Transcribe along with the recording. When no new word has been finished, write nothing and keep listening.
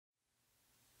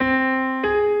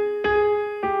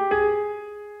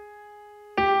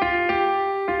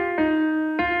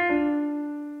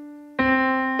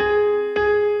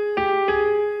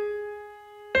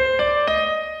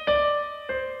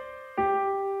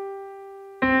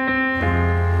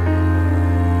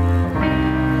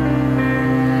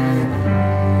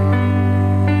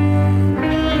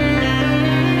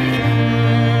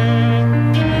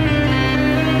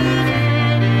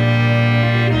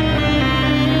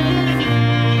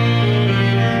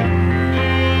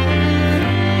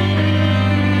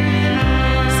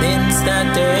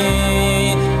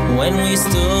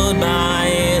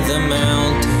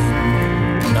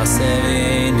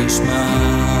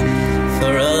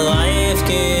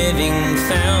living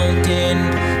fountain,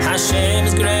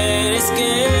 Hashem's greatest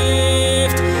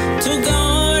gift, to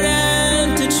guard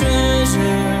and to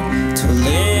treasure, to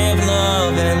live,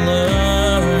 love, and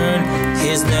learn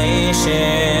His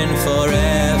nation forever.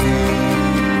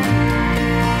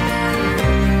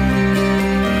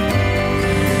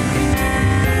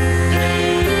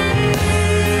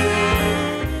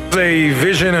 A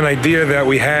vision and idea that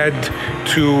we had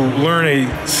to learn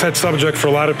a set subject for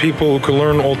a lot of people who could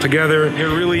learn all together. It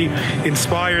really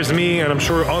inspires me, and I'm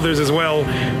sure others as well,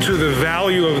 to the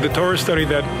value of the Torah study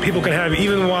that people can have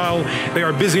even while they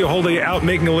are busy a whole day out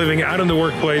making a living, out in the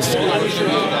workplace.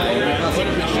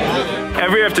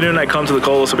 Every afternoon I come to the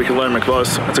Kollel so we can learn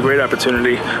mikvahs. It's a great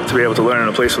opportunity to be able to learn in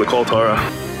a place for the Kol Torah.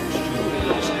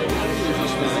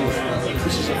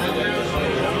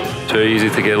 It's very easy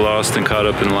to get lost and caught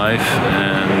up in life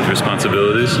and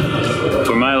responsibilities.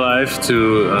 For my life,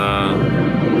 to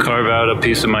carve out a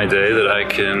piece of my day that I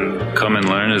can come and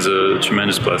learn is a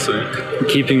tremendous blessing.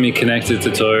 Keeping me connected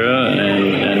to Torah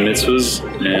and mitzvahs,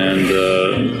 and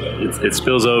it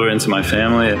spills over into my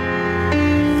family.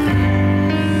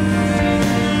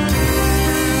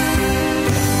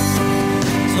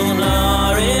 To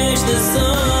nourish the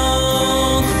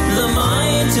soul, the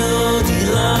mind to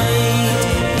delight.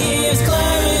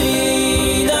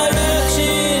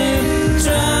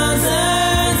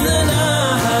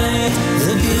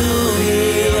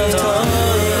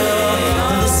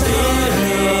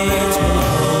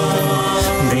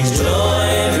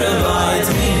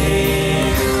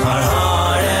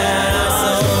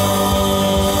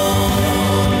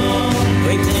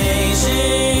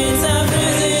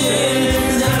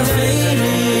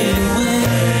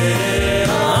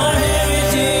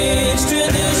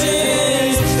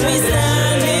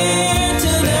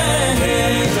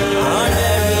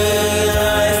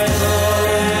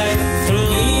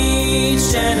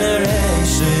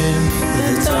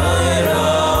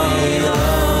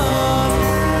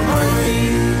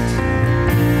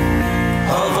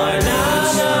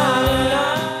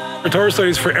 Torah study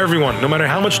is for everyone, no matter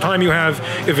how much time you have,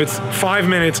 if it's 5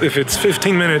 minutes, if it's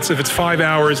 15 minutes, if it's 5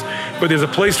 hours, but there's a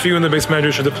place for you in the Beis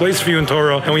Medrash, there's a place for you in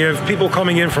Torah, and we have people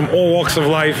coming in from all walks of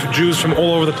life, Jews from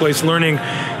all over the place, learning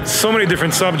so many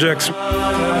different subjects. I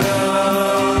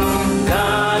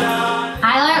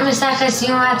learned Maseches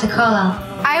Yoma at the Kollel.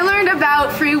 I learned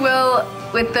about free will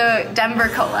with the Denver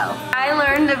Kollel. I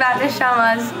learned about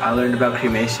neshamas. I learned about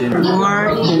cremation. More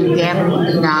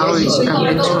in-depth knowledge of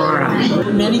the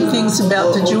Torah. Many things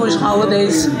about the Jewish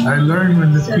holidays. I learned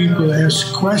when the people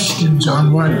ask questions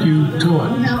on what you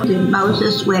taught.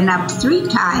 Moses went up 3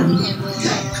 times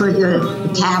for the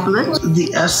tablet.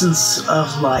 The essence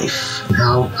of life.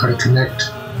 How to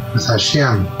connect with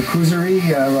Hashem. Kuzari,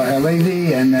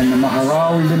 Levi, and then the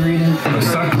Maharal we've been reading.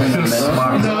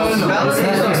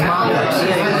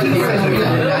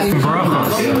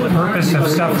 Purpose of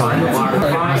suffering.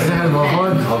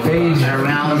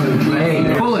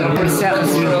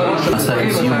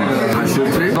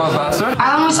 I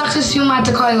learned Maseches Yoma at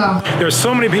the Kollel. There are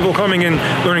so many people coming in,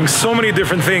 learning so many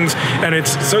different things, and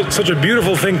it's such a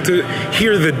beautiful thing to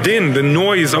hear the din, the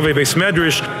noise of a Beis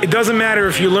Medrash. It doesn't matter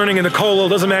if you're learning in the Kollel, it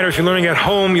doesn't matter if you're learning at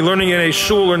home, you're learning in a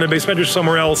shul or in a Beis Medrash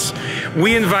somewhere else.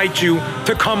 We invite you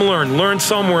to come learn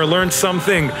somewhere, learn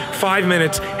something. 5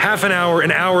 minutes, half an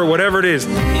hour, whatever it is.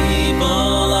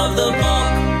 People of the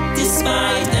book,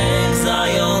 despite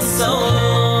exile so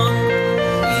long,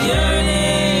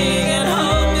 yearning and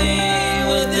hoping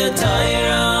with the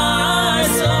Torah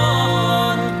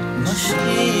song,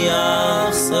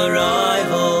 Mashiach's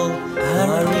arrival,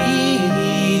 our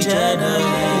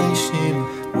regeneration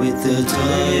with the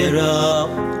Torah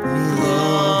we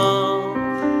love.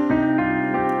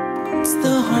 It's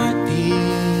the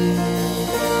heartbeat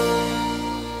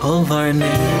of our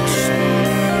nation.